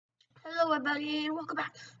Hello everybody and welcome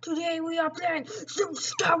back. Today we are playing some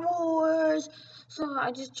Skywars. So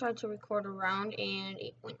I just tried to record a round and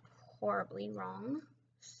it went horribly wrong.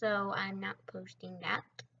 So I'm not posting that.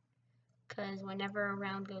 Because whenever a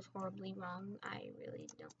round goes horribly wrong, I really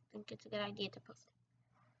don't think it's a good idea to post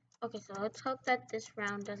it. Okay, so let's hope that this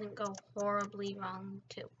round doesn't go horribly wrong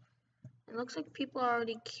too. It looks like people are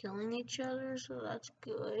already killing each other, so that's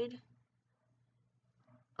good.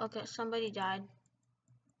 Okay, somebody died.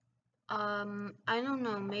 I don't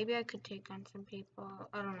know. Maybe I could take on some people.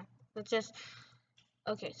 I don't know. Let's just.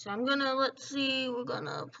 Okay, so let's see. We're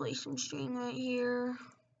gonna play some string right here.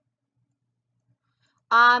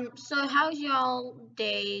 So how's y'all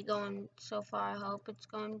day going so far? I hope it's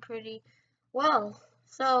going pretty well.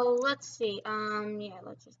 So let's see. Yeah,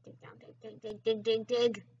 let's just dig down.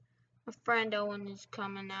 Dig. My friend Owen is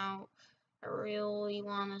coming out. I really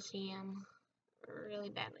wanna see him really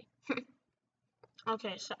badly.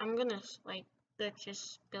 Okay, so I'm gonna like let's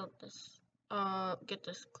just build this. Get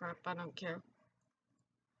this crap. I don't care.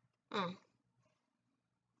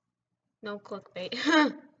 No clickbait.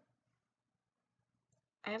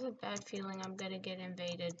 I have a bad feeling I'm gonna get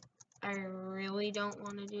invaded. I really don't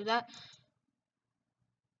want to do that.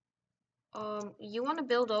 You want to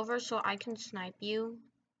build over so I can snipe you?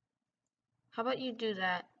 How about you do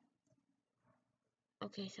that?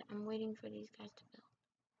 Okay, so I'm waiting for these guys to build.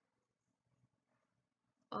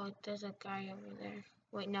 Oh, there's a guy over there.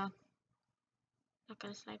 Wait, no. Not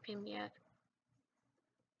gonna snipe him yet.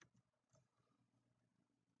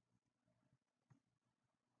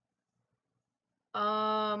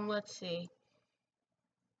 Let's see.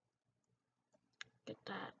 Get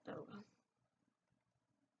that. There we go.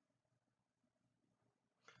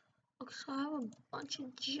 Okay, so I have a bunch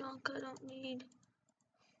of junk I don't need.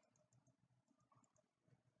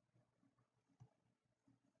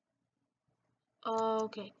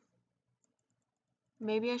 Okay.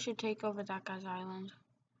 Maybe I should take over that guy's island.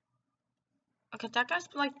 Okay, that guy's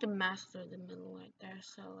like the master of the middle right there,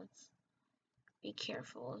 so let's be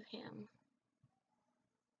careful of him.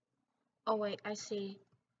 Oh wait, I see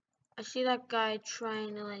that guy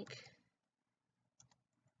trying to like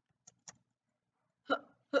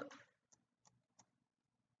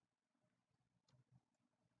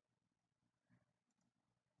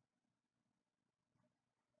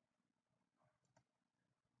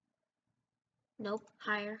Nope,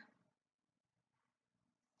 higher.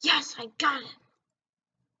 Yes, I got him.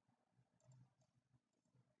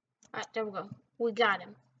 Alright, there we go. We got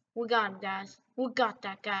him. We got him, guys. We got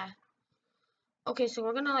that guy. Okay, so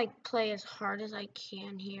we're gonna like play as hard as I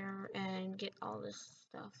can here and get all this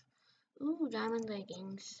stuff. Ooh, diamond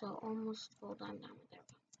leggings. So almost full diamond. There we go.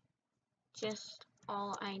 Just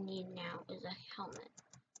all I need now is a helmet.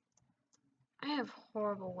 I have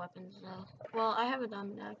horrible weapons though. Well, I have a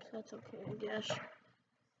diamond axe. That's okay, I guess.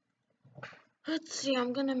 Let's see,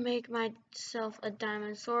 I'm gonna make myself a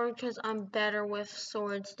diamond sword because I'm better with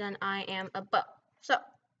swords than I am a bow. So,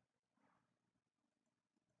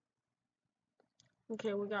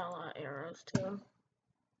 okay, we got a lot of arrows too.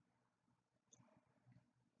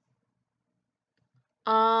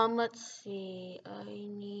 Let's see. I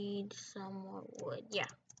need some more wood. Yeah.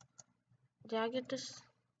 Did I get this?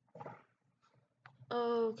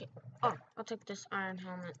 Okay. Oh, I'll take this iron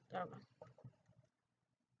helmet. There we go.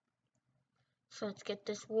 So let's get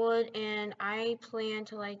this wood, and I plan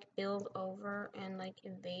to like build over and like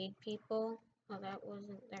invade people. Oh, that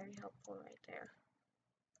wasn't very helpful right there.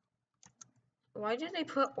 Why do they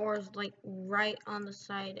put ores like right on the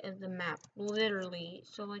side of the map? Literally.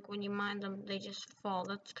 So like when you mine them, they just fall.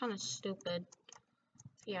 That's kind of stupid,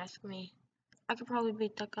 if you ask me. I could probably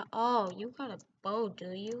beat that guy. Oh, you got a bow,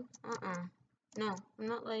 do you? No, I'm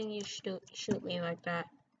not letting you shoot me like that.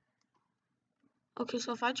 Okay,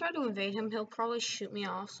 so if I try to invade him, he'll probably shoot me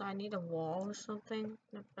off, so I need a wall or something.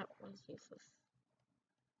 Nope, that was useless.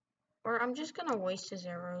 Or I'm just gonna waste his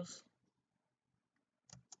arrows.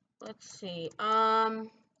 Let's see. Yeah.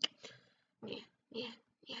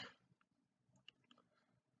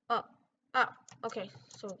 Oh, okay,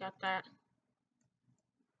 so we got that.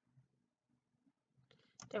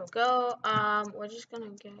 There we go. We're just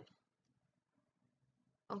gonna get...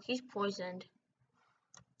 Oh, he's poisoned.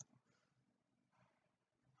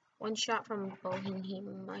 One shot from a bow and he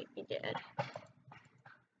might be dead.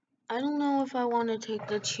 I don't know if I want to take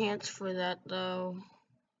the chance for that, though.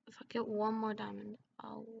 If I get one more diamond,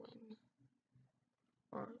 I'll win.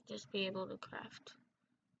 Or just be able to craft.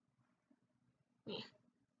 Yeah.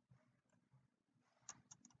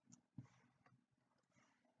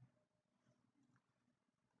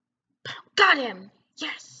 Got him!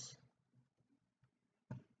 Yes!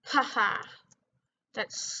 Haha!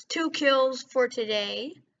 That's 2 kills for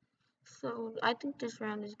today. So I think this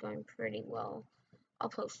round is going pretty well.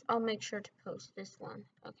 I'll make sure to post this one.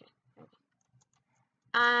 Okay.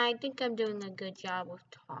 I think I'm doing a good job of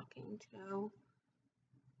talking too.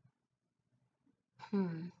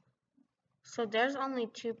 So there's only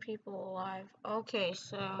 2 people alive. Okay,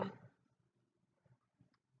 so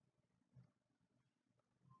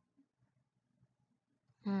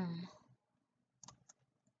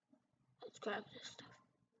let's grab this stuff.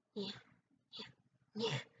 Yeah, yeah,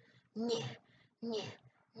 yeah, yeah,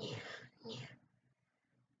 yeah, yeah.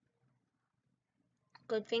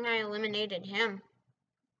 Good thing I eliminated him.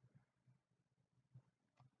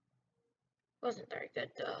 Wasn't very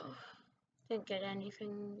good though. Didn't get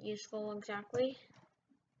anything useful exactly.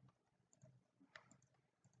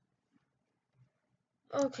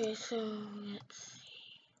 Okay, so let's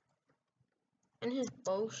see. And his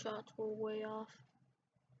bow shots were way off.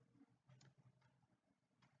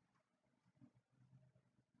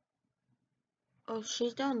 Oh,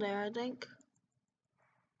 she's down there, I think.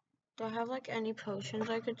 Do I have like any potions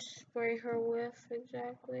I could spray her with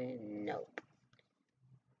exactly? Nope.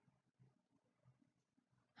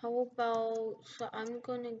 How about, so I'm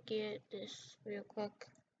gonna get this real quick.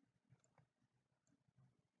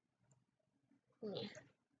 Yeah.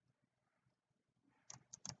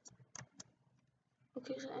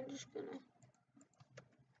 Okay, so I'm just gonna,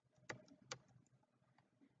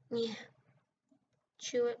 yeah,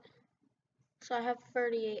 chew it. So I have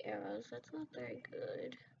 38 arrows, that's not very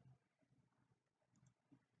good.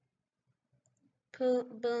 Boom,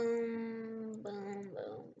 boom, boom,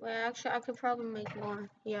 boom. Well, actually, I could probably make more.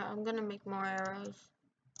 Yeah, I'm gonna make more arrows.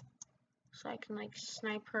 So I can like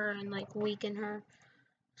snipe her and like weaken her.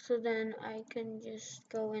 So then I can just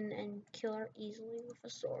go in and kill her easily with a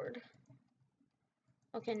sword.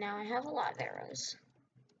 Okay, now I have a lot of arrows.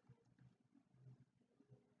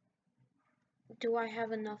 Do I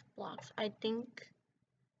have enough blocks? I think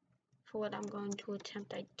for what I'm going to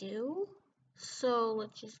attempt, I do. So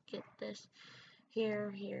let's just get this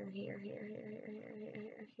here, here, here, here, here, here, here,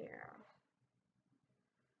 here, here.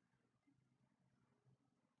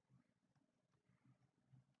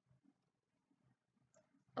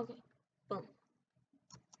 Okay, boom.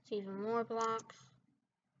 It's even more blocks.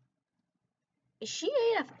 Is she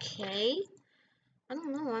AFK? I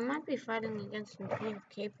don't know, I might be fighting against an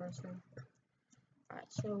AFK person. Alright,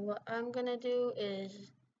 so what I'm gonna do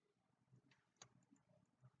is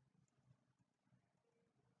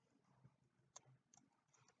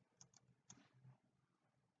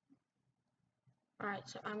alright,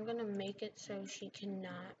 so I'm gonna make it so she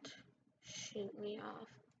cannot shoot me off.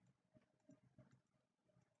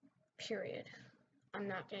 Period. I'm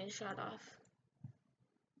not getting shot off.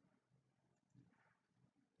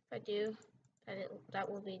 If I do, that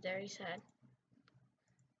will be very sad.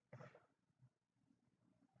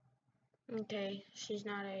 Okay, she's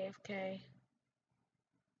not AFK.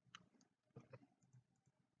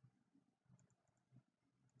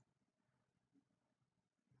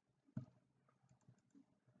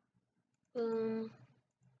 Boom.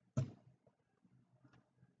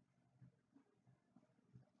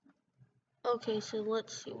 Okay, so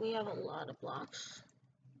let's see. We have a lot of blocks.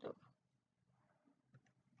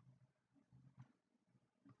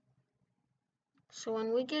 So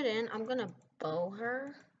when we get in, I'm gonna bow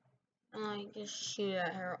her and like just shoot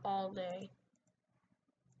at her all day.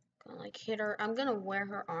 Gonna like hit her. I'm gonna wear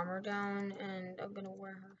her armor down and I'm gonna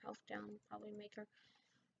wear her health down. Probably make her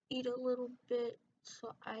eat a little bit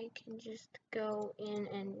so I can just go in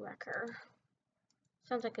and wreck her.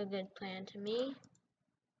 Sounds like a good plan to me.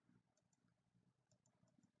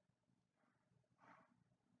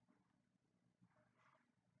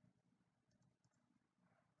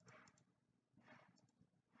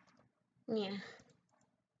 Yeah.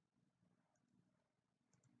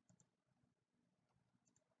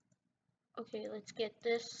 Okay, let's get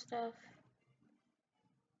this stuff.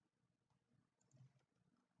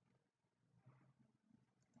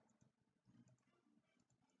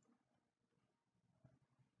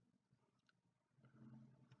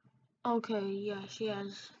 Okay, yeah,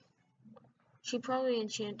 she probably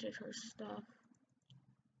enchanted her stuff.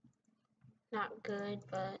 Not good,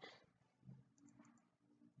 but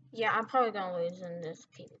yeah, I'm probably gonna lose in this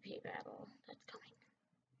PvP battle that's coming.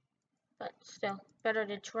 But still, better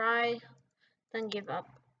to try than give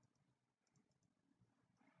up.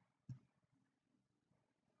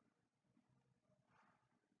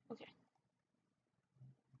 Okay.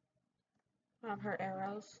 I have her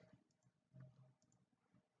arrows.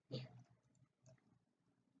 Yeah.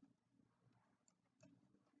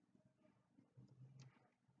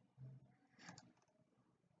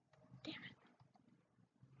 Damn it.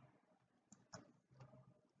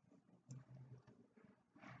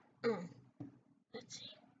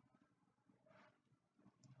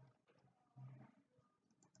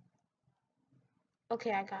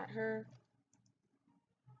 Okay, I got her.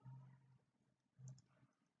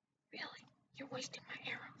 Really? You're wasting my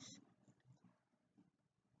arrows.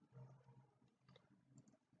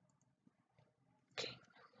 Okay.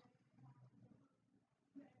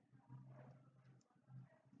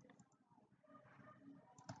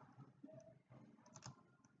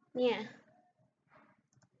 Yeah.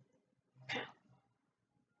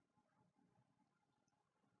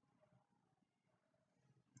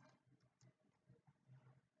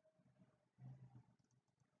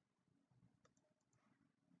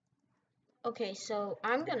 Okay, so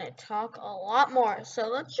I'm gonna talk a lot more. So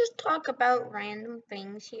let's just talk about random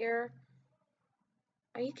things here.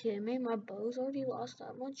 Are you kidding me? My bow's already lost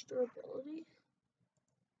that much durability.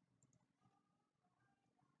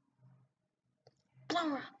 Blow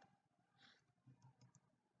her up.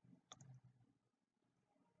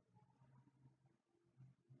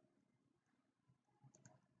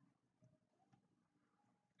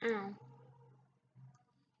 Ow.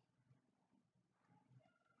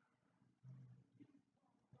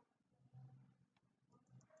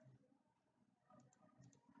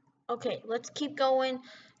 Okay, let's keep going,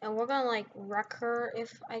 and we're gonna like wreck her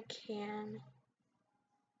if I can.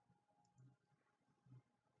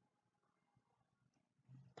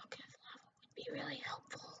 Bucket of lava would be really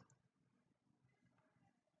helpful.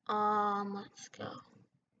 Let's go.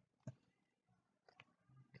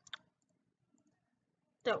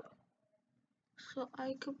 So, so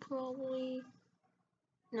I could probably.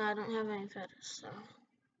 No, I don't have any feathers, so.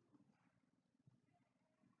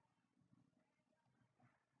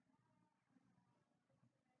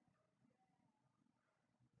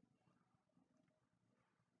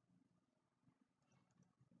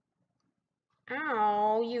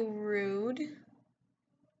 Ow, you rude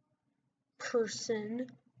person.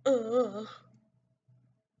 Ugh.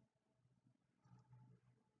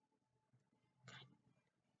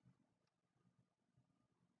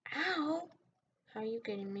 Ow. How are you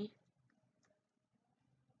getting me?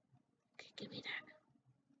 Okay, give me that.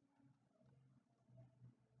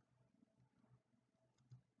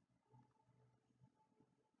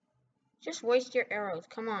 Just waste your arrows,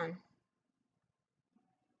 come on.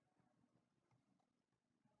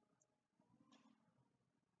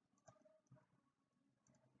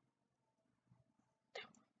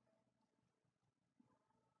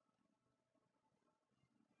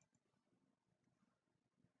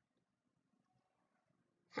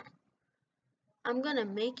 I'm gonna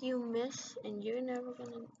make you miss, and you're never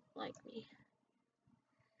gonna like me.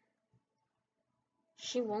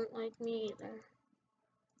 She won't like me either,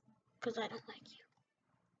 because I don't like you.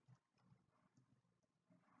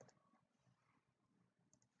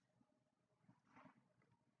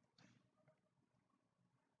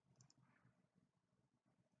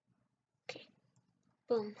 Okay,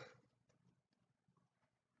 boom.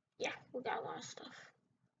 Yeah, we got a lot of stuff.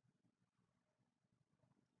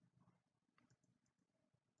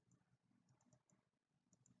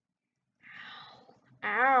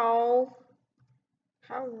 Ow.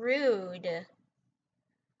 How rude.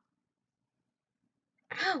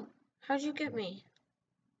 Ow. How'd you get me?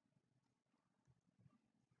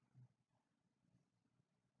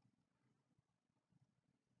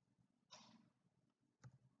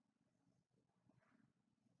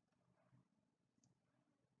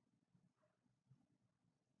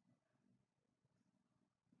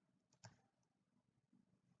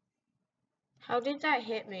 How did that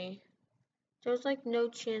hit me? There's like no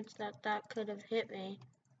chance that that could have hit me.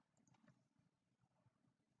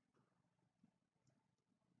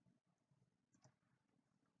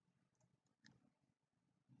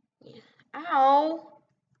 Yeah. Ow.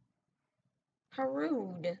 How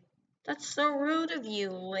rude. That's so rude of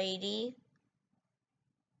you, lady.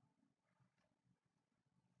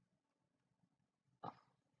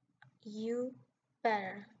 You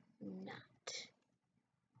better not.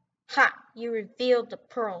 Ha! You revealed the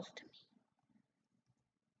pearls to me.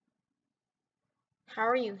 How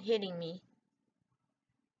are you hitting me?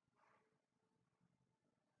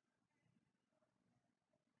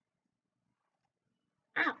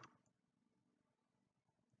 Ow!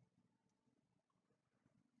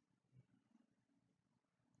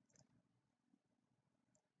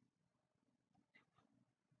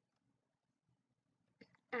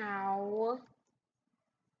 Ow.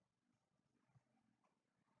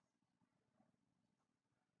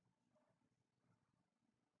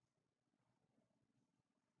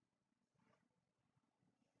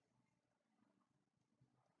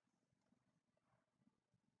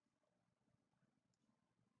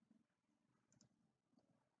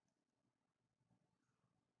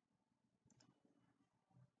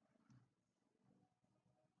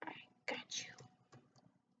 I got you.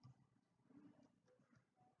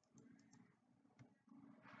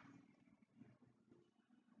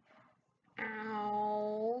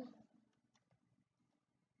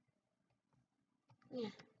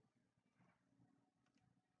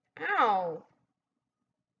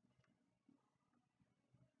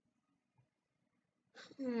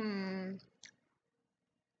 Hmm.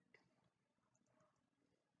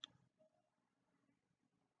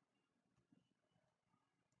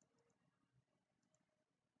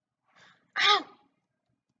 Ow!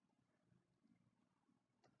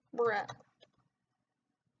 Bruh.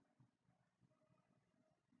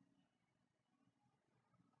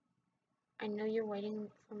 I know you're waiting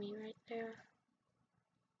for me right there.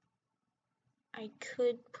 I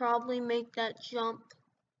could probably make that jump.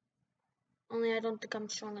 Only I don't think I'm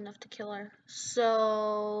strong enough to kill her.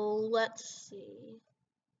 So, let's see.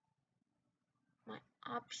 My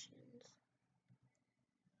options.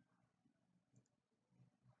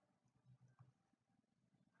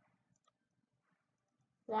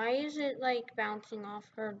 Why is it like bouncing off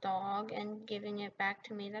her dog and giving it back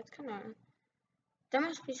to me? That's kind of... There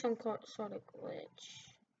must be some sort of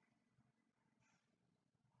glitch.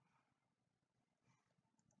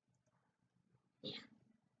 Yeah.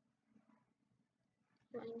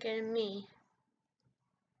 You ain't getting me.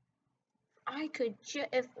 I could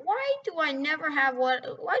why do I never have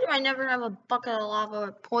a bucket of lava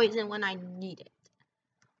or poison when I need it?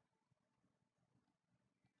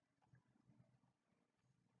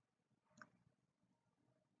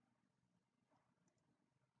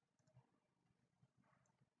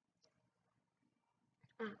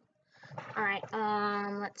 Alright,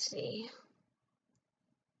 let's see.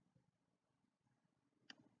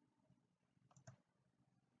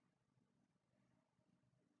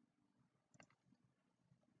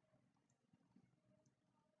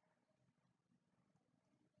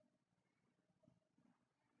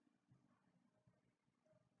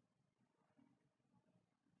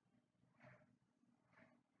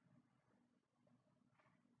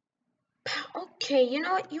 Okay, you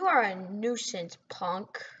know what? You are a nuisance,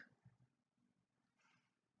 punk.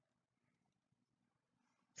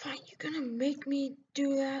 Fine, you're gonna make me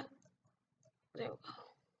do that? There we go.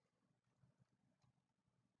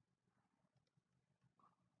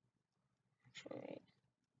 Actually,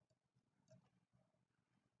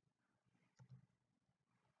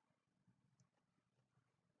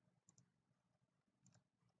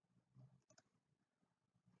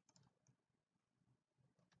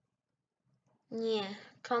 yeah,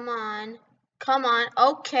 come on. Come on.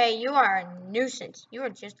 Okay, you are a nuisance. You are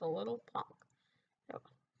just a little punk.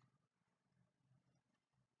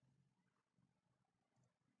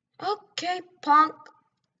 Okay, punk.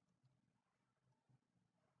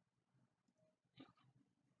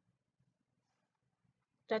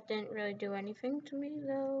 That didn't really do anything to me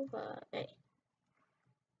though, but hey.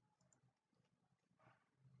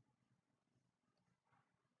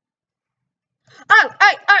 Oh,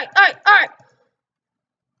 hey!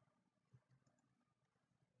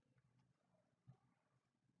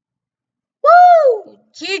 Woo!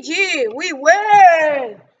 GG, we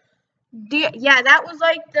win! Yeah, that was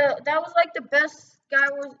like the best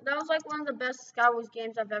Skywars. That was like one of the best Skywars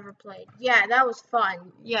games I've ever played. Yeah, that was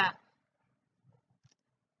fun. Yeah.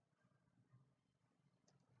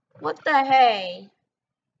 What the hey?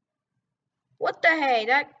 What the hey?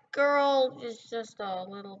 That girl is just a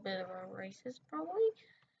little bit of a racist, probably.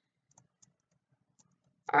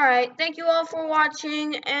 Alright, thank you all for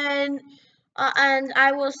watching, and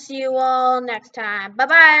I will see you all next time.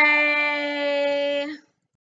 Bye-bye!